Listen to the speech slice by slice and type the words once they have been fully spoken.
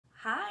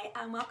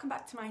and welcome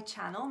back to my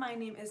channel. My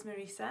name is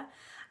Marisa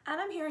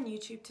and I'm here on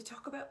YouTube to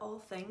talk about all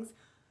things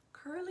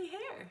curly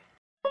hair.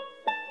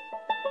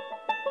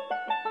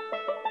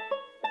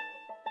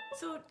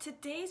 So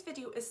today's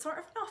video is sort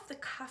of an off the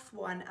cuff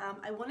one.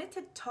 I wanted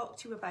to talk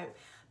to you about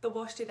the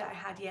wash day that I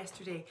had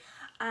yesterday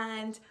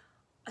and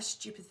a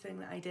stupid thing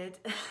that I did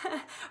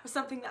or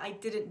something that I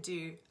didn't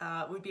do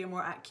would be a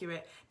more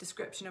accurate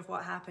description of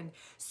what happened.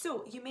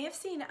 So you may have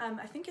seen,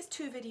 I think it's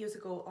 2 videos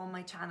ago on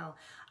my channel,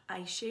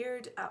 I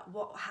shared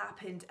what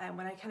happened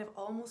when I kind of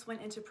almost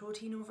went into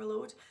protein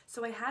overload.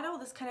 So I had all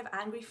this kind of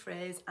angry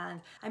frizz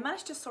and I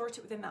managed to sort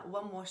it within that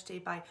one wash day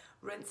by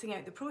rinsing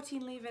out the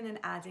protein leave-in and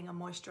adding a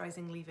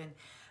moisturising leave-in.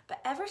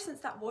 But ever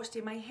since that wash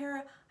day my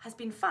hair has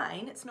been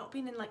fine. It's not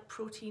been in like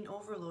protein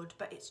overload,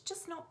 but it's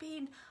just not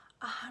been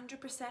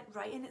 100%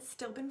 right, and it's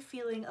still been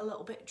feeling a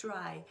little bit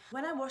dry.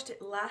 When I washed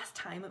it last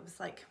time, it was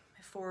like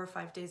 4 or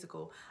 5 days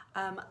ago,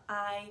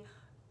 I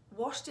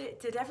washed it,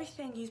 did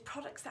everything, used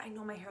products that I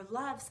know my hair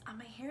loves, and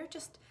my hair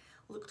just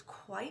looked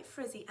quite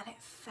frizzy and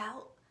it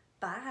felt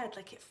bad,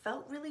 like it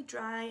felt really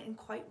dry and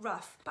quite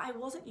rough, but I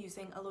wasn't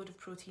using a load of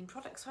protein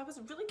products, so I was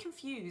really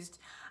confused.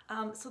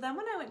 So then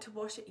when I went to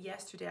wash it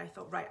yesterday, I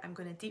thought, right, I'm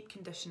going to deep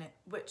condition it,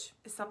 which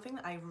is something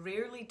that I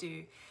rarely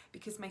do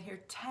because my hair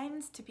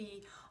tends to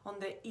be on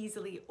the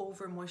easily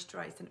over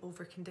moisturized and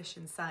over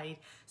conditioned side.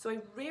 So I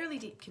rarely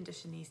deep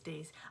condition these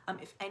days.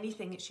 If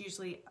anything, it's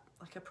usually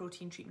like a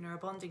protein treatment or a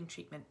bonding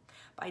treatment.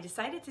 But I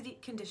decided to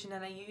deep condition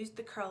and I used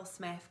the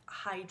Curlsmith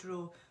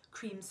Hydro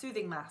Cream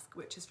Soothing Mask,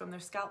 which is from their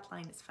scalp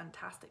line. It's a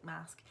fantastic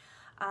mask.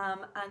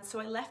 And so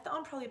I left it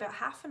on probably about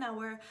half an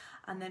hour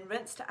and then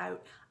rinsed it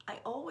out.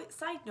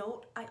 Side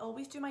note, I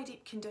always do my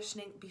deep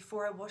conditioning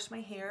before I wash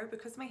my hair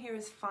because my hair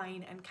is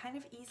fine and kind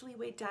of easily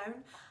weighed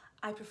down.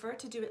 I prefer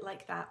to do it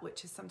like that,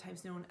 which is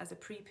sometimes known as a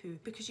pre-poo,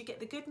 because you get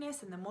the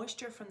goodness and the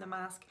moisture from the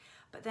mask,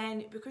 but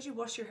then because you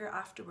wash your hair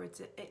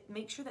afterwards, it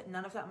makes sure that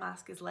none of that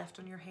mask is left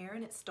on your hair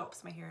and it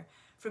stops my hair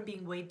from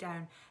being weighed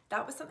down.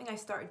 That was something I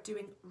started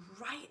doing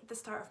right at the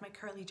start of my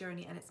curly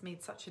journey and it's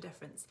made such a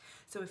difference.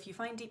 So if you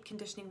find deep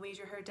conditioning weighs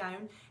your hair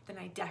down, then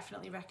I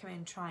definitely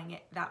recommend trying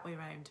it that way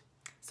around.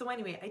 So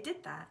anyway, I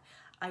did that.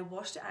 I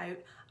washed it out.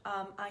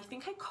 I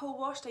think I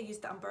co-washed. I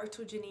used the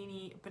Umberto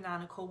Giannini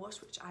Banana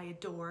Co-Wash, which I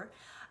adore.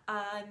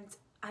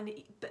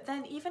 But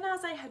then even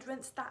as I had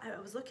rinsed that out,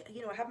 I was looking,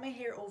 I had my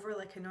hair over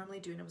like I normally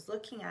do and I was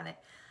looking at it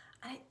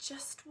and it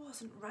just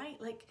wasn't right.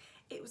 Like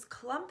it was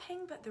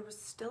clumping, but there was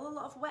still a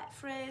lot of wet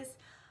frizz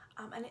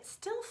and it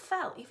still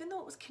felt, even though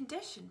it was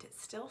conditioned, it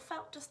still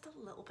felt just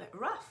a little bit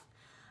rough.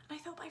 And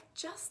I thought, I've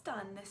just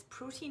done this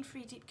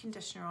protein-free deep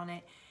conditioner on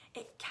it.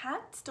 It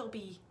can't still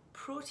be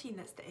protein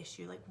that's the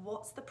issue. Like,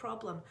 what's the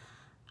problem?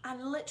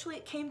 And literally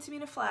it came to me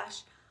in a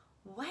flash.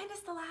 When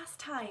is the last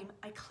time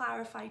I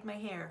clarified my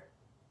hair?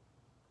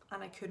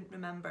 And I couldn't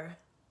remember.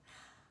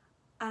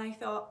 And I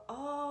thought,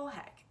 oh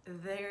heck,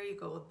 there you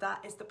go.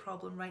 That is the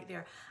problem right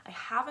there. I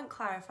haven't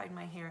clarified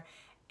my hair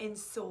in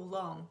so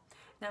long.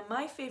 Now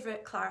my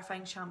favourite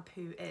clarifying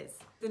shampoo is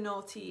the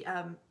Naughty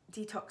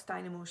Detox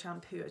Dynamo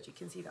shampoo. As you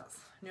can see, that's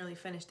nearly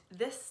finished.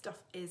 This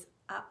stuff is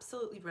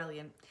absolutely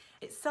brilliant.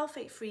 It's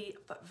sulfate free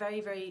but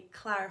very, very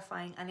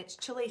clarifying, and it's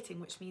chelating,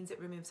 which means it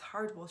removes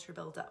hard water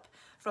buildup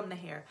from the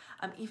hair.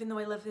 Even though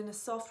I live in a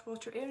soft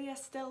water area,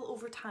 still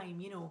over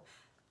time,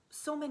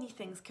 so many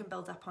things can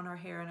build up on our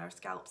hair and our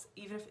scalps,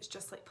 even if it's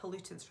just like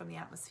pollutants from the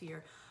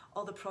atmosphere,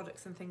 all the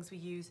products and things we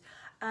use.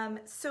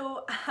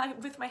 So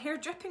with my hair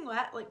dripping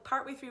wet, like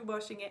partway through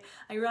washing it,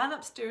 I ran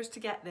upstairs to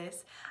get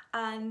this,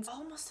 and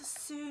almost as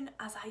soon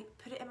as I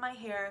put it in my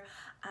hair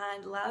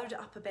and lathered it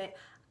up a bit,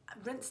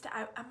 rinsed it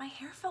out, and my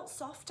hair felt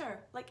softer,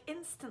 like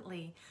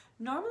instantly.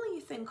 Normally you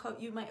think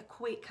you might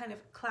equate kind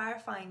of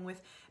clarifying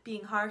with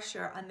being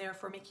harsher and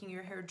therefore making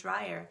your hair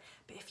drier,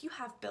 but if you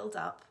have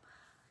build-up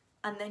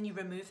and then you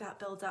remove that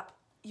build-up,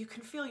 you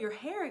can feel your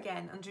hair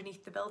again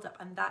underneath the build-up,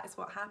 and that is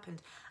what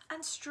happened.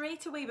 And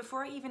straight away,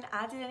 before I even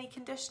added any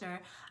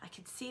conditioner, I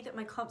could see that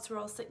my clumps were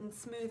all sitting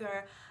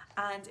smoother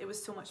and it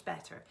was so much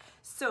better.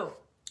 So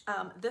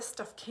this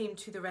stuff came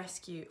to the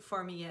rescue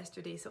for me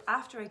yesterday. So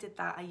after I did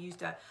that, I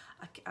used a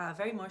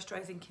very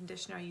moisturising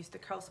conditioner. I used the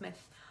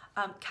Curlsmith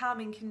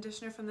calming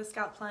conditioner from the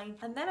scalp line,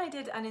 and then I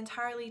did an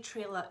entirely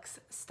Trelux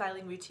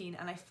styling routine,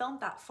 and I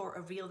filmed that for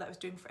a reel that I was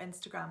doing for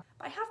Instagram.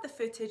 But I have the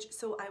footage,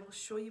 so I will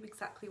show you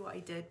exactly what I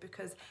did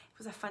because it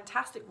was a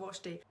fantastic wash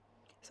day.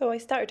 So I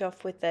started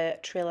off with the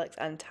Trelux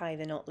Anti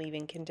the Knot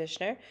Leave-In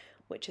Conditioner,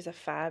 which is a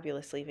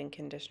fabulous leave-in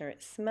conditioner.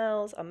 It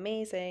smells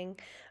amazing,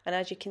 and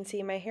as you can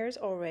see, my hair is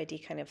already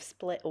kind of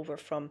split over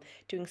from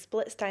doing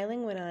split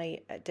styling when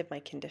I did my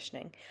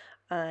conditioning.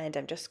 And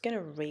I'm just going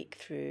to rake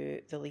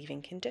through the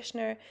leave-in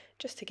conditioner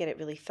just to get it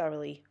really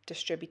thoroughly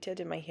distributed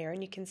in my hair,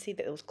 and you can see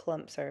that those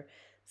clumps are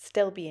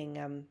still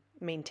being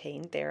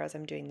maintained there as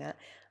I'm doing that.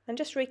 I'm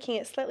just raking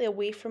it slightly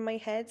away from my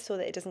head so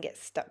that it doesn't get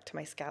stuck to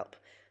my scalp,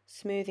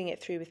 smoothing it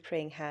through with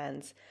praying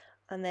hands.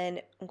 And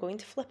then I'm going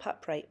to flip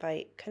upright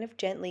by kind of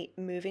gently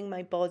moving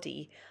my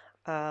body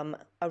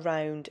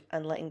around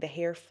and letting the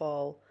hair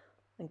fall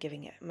and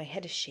giving my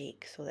head a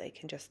shake so that it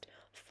can just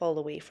fall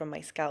away from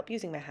my scalp,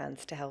 using my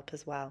hands to help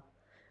as well.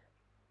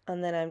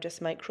 And then I'm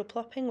just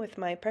micro-plopping with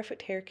my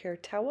Perfect Haircare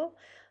towel,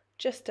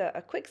 just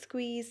a quick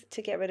squeeze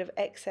to get rid of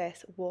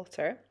excess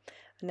water.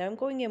 And now I'm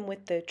going in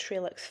with the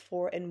Trelux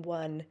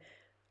 4-in-1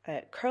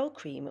 curl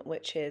cream,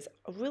 which is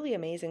really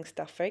amazing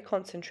stuff, very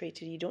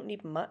concentrated. You don't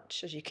need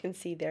much, as you can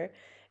see there.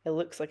 It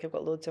looks like I've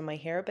got loads on my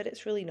hair, but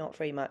it's really not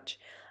very much.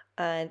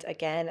 And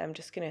again, I'm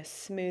just going to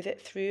smooth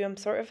it through. I'm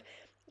sort of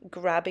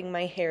grabbing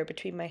my hair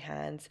between my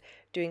hands,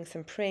 doing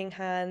some praying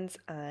hands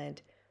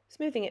and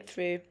smoothing it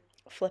through,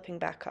 flipping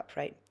back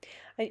upright.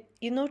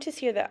 You'll notice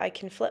here that I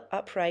can flip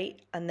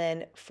upright and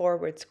then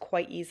forwards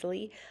quite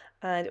easily.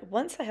 And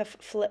once I have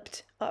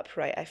flipped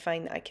upright, I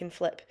find that I can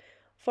flip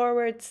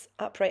forwards,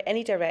 upright,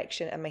 any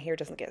direction, and my hair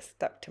doesn't get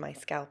stuck to my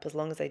scalp as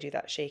long as I do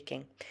that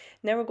shaking.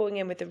 Now we're going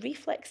in with the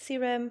Reflex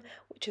Serum,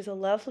 which is a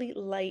lovely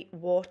light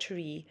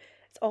watery,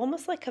 it's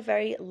almost like a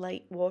very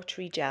light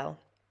watery gel.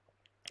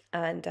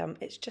 And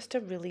it's just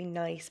a really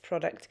nice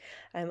product.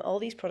 All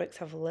these products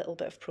have a little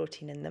bit of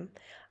protein in them.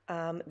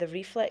 The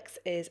Reflex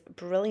is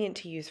brilliant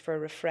to use for a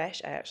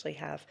refresh. I actually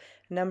have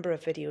a number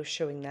of videos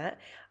showing that.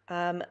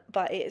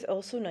 But it is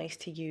also nice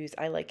to use.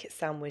 I like it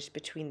sandwiched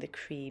between the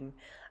cream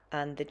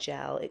and the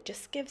gel. It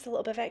just gives a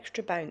little bit of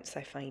extra bounce,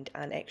 I find,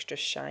 and extra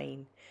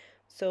shine.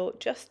 So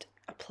just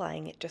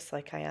applying it just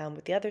like I am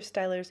with the other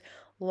stylers,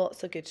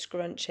 lots of good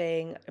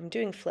scrunching. I'm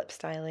doing flip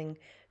styling,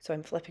 so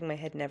I'm flipping my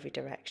head in every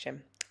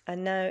direction.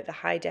 And now the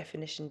high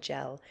definition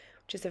gel,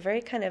 which is a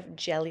very kind of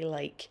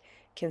jelly-like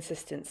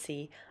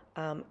consistency.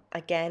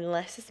 Again,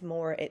 less is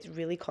more. It's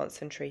really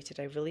concentrated.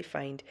 I really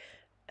find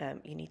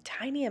you need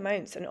tiny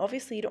amounts, and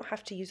obviously you don't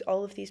have to use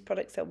all of these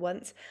products at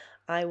once.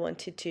 I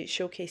wanted to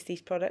showcase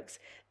these products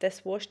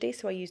this wash day,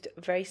 so I used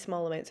very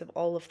small amounts of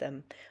all of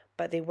them,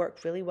 but they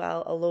work really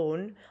well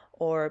alone,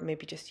 or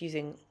maybe just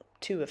using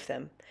 2 of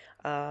them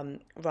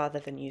rather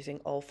than using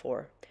all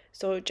 4.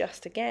 So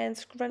just again,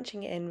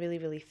 scrunching it in really,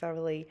 really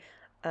thoroughly,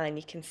 and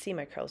you can see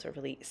my curls are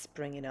really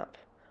springing up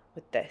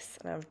with this.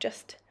 And I've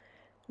just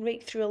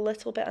raked through a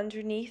little bit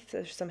underneath.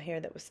 There's some hair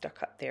that was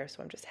stuck up there,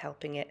 so I'm just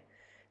helping it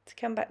to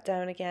come back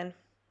down again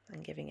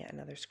and giving it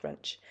another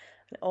scrunch.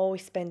 And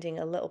always spending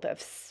a little bit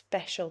of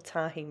special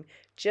time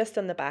just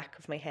on the back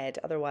of my head,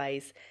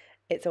 otherwise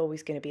it's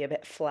always going to be a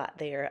bit flat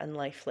there and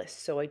lifeless.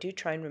 So I do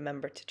try and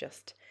remember to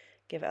just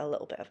give it a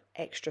little bit of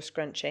extra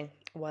scrunching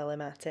while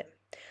I'm at it.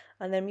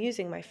 And then I'm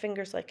using my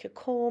fingers like a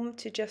comb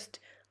to just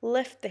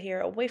lift the hair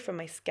away from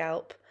my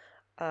scalp.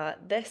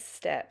 This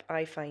step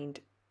I find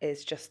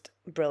is just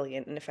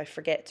brilliant, and if I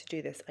forget to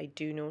do this, I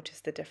do notice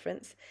the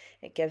difference.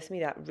 It gives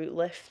me that root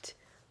lift.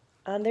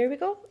 And there we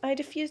go. I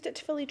diffused it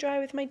to fully dry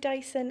with my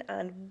Dyson,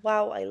 and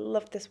wow, I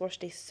loved this wash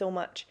day so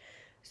much.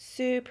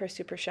 Super,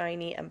 super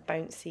shiny and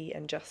bouncy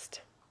and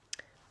just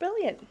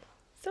brilliant.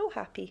 So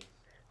happy.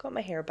 Got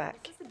my hair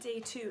back. This is a day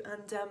 2,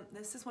 and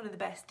this is one of the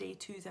best day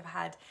 2s I've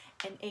had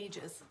in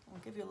ages. I'll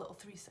give you a little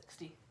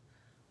 360.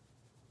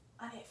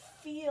 And it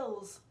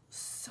feels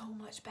so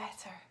much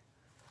better.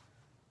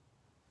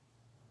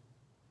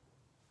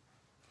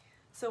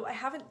 So I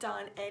haven't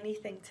done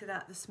anything to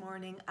that this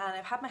morning, and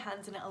I've had my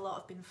hands in it a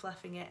lot. I've been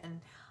fluffing it,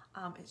 and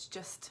it's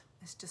just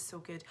so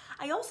good.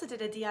 I also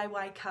did a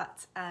DIY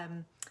cut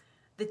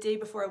the day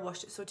before I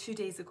washed it, so 2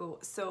 days ago.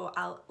 So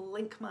I'll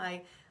link my,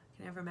 I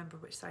can never remember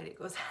which side it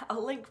goes.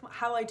 I'll link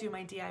how I do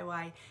my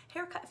DIY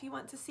haircut if you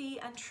want to see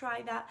and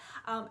try that.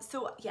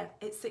 So yeah,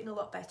 it's sitting a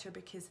lot better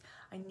because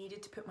I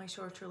needed to put my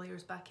shorter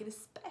layers back in,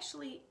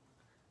 especially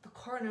the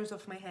corners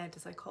of my head,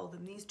 as I call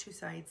them, these 2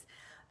 sides.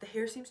 The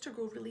hair seems to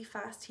grow really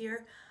fast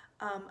here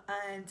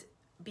and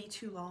be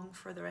too long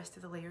for the rest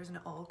of the layers, and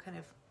it all kind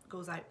of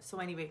goes out. So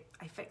anyway,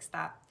 I fixed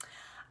that.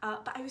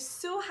 But I was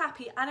so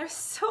happy, and I was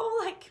so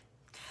like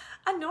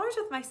annoyed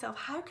with myself.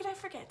 How could I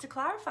forget to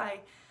clarify?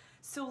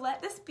 So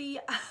let this be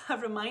a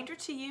reminder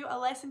to you, a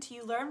lesson to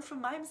you. Learn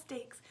from my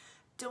mistakes.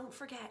 Don't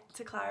forget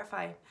to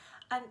clarify.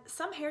 And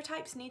some hair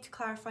types need to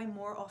clarify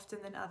more often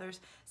than others.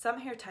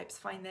 Some hair types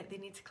find that they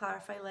need to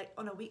clarify like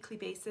on a weekly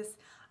basis,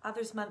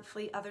 others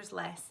monthly, others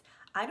less.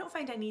 I don't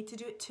find I need to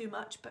do it too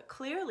much, but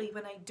clearly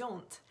when I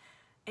don't,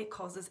 it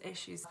causes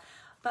issues.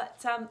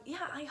 But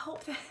yeah, I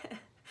hope that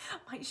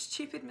my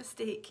stupid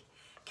mistake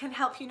can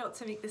help you not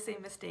to make the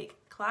same mistake.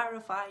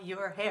 Clarify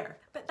your hair.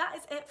 But that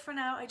is it for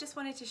now. I just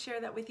wanted to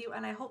share that with you,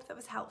 and I hope that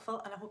was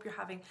helpful, and I hope you're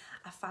having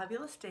a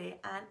fabulous day,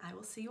 and I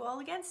will see you all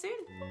again soon.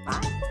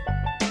 Bye.